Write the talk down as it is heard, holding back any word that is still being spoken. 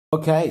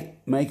Okay,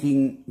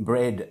 making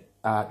bread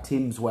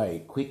Tim's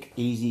way. Quick,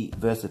 easy,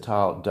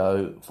 versatile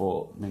dough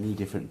for many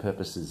different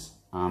purposes.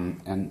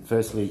 And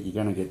firstly, you're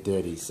going to get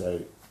dirty,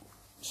 so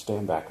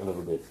stand back a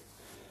little bit.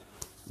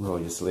 Roll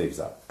your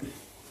sleeves up.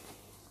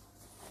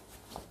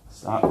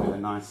 Start with a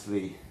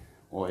nicely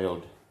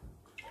oiled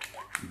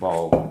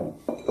bowl.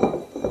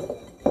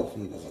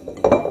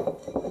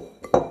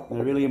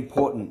 They're really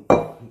important.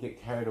 You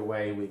get carried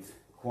away with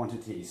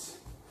quantities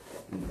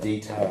and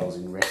details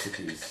in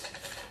recipes.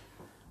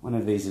 One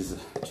of these is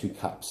 2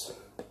 cups.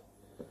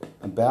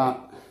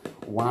 About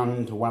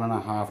 1 to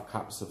 1.5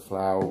 cups of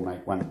flour will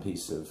make 1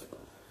 piece of,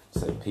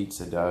 say,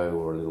 pizza dough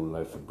or a little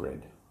loaf of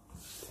bread.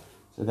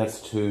 So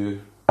that's 2.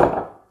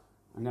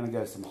 I'm going to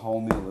go some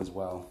wholemeal as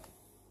well.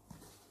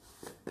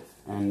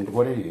 And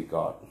whatever you've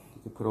got,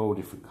 you can put all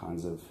different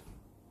kinds of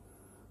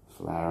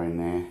flour in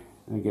there.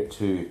 Don't get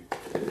too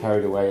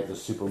carried away at the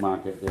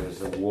supermarket.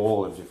 There's a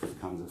wall of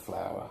different kinds of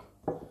flour.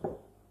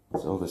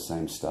 It's all the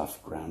same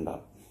stuff, ground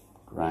up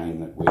grain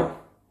that we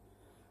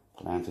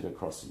planted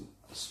across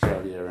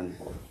Australia and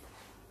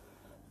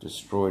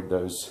destroyed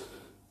those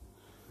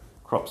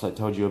crops I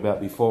told you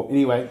about before.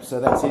 Anyway, so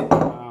that's it.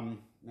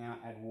 Now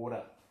add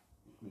water.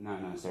 No,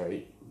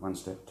 sorry, one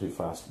step too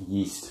fast.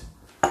 Yeast.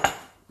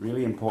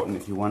 Really important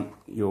if you want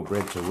your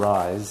bread to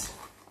rise.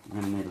 You're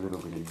going to need a little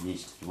bit of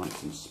yeast if you want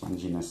some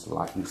sponginess,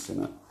 lightness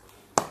in it.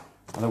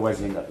 Otherwise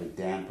you end up with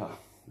damper,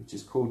 which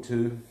is cool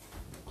too.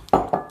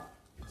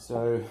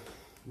 So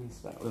let's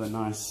start with a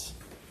nice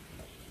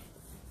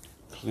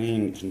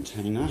clean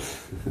container.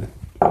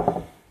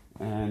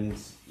 And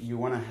you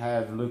want to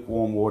have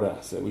lukewarm water,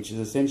 so which is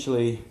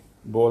essentially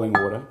boiling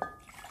water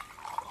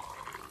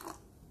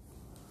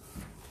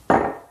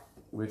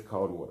with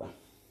cold water.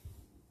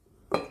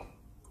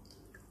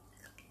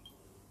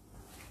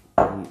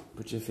 And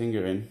put your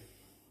finger in,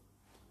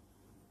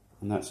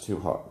 and that's too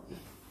hot.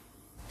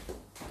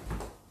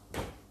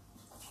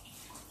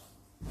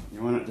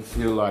 You want it to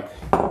feel like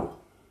how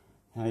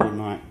you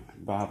might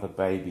bath a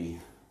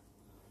baby.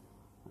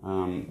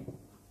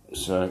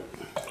 So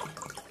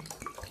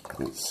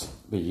that's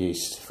the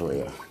yeast for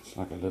you. It's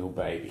like a little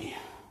baby.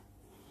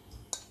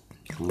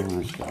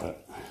 Almost got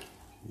it.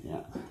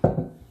 Yeah.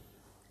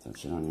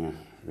 Touch it on your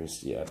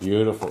wrist. Yeah,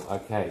 beautiful.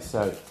 Okay,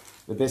 so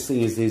the best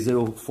thing is these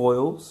little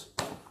foils.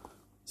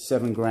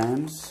 7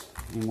 grams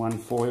in one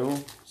foil.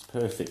 It's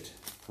perfect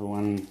for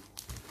one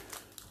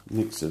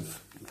mix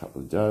of a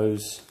couple of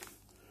doughs.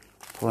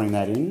 Pouring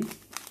that in.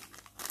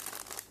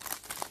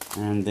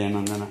 And then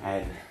I'm going to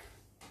add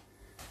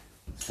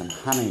some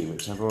honey,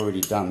 which I've already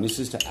done. This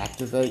is to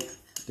activate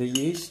the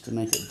yeast, to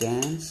make it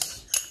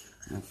dance.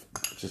 I've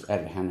just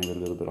added honey with a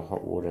little bit of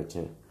hot water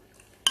to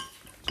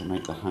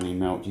make the honey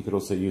melt. You could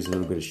also use a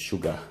little bit of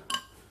sugar.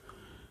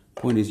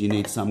 Point is, you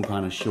need some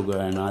kind of sugar,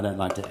 and I don't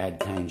like to add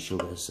cane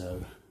sugar,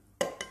 so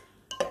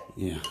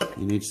yeah,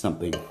 you need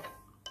something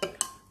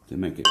to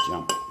make it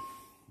jump.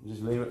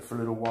 Just leave it for a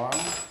little while.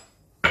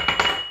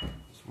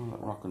 Just while it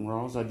rock and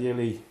rolls.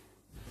 Ideally,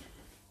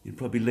 you'd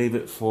probably leave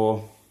it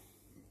for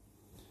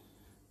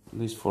at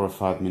least 4 or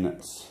 5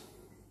 minutes.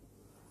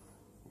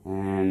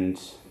 And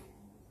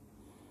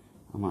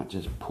I might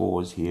just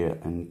pause here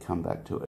and come back to it.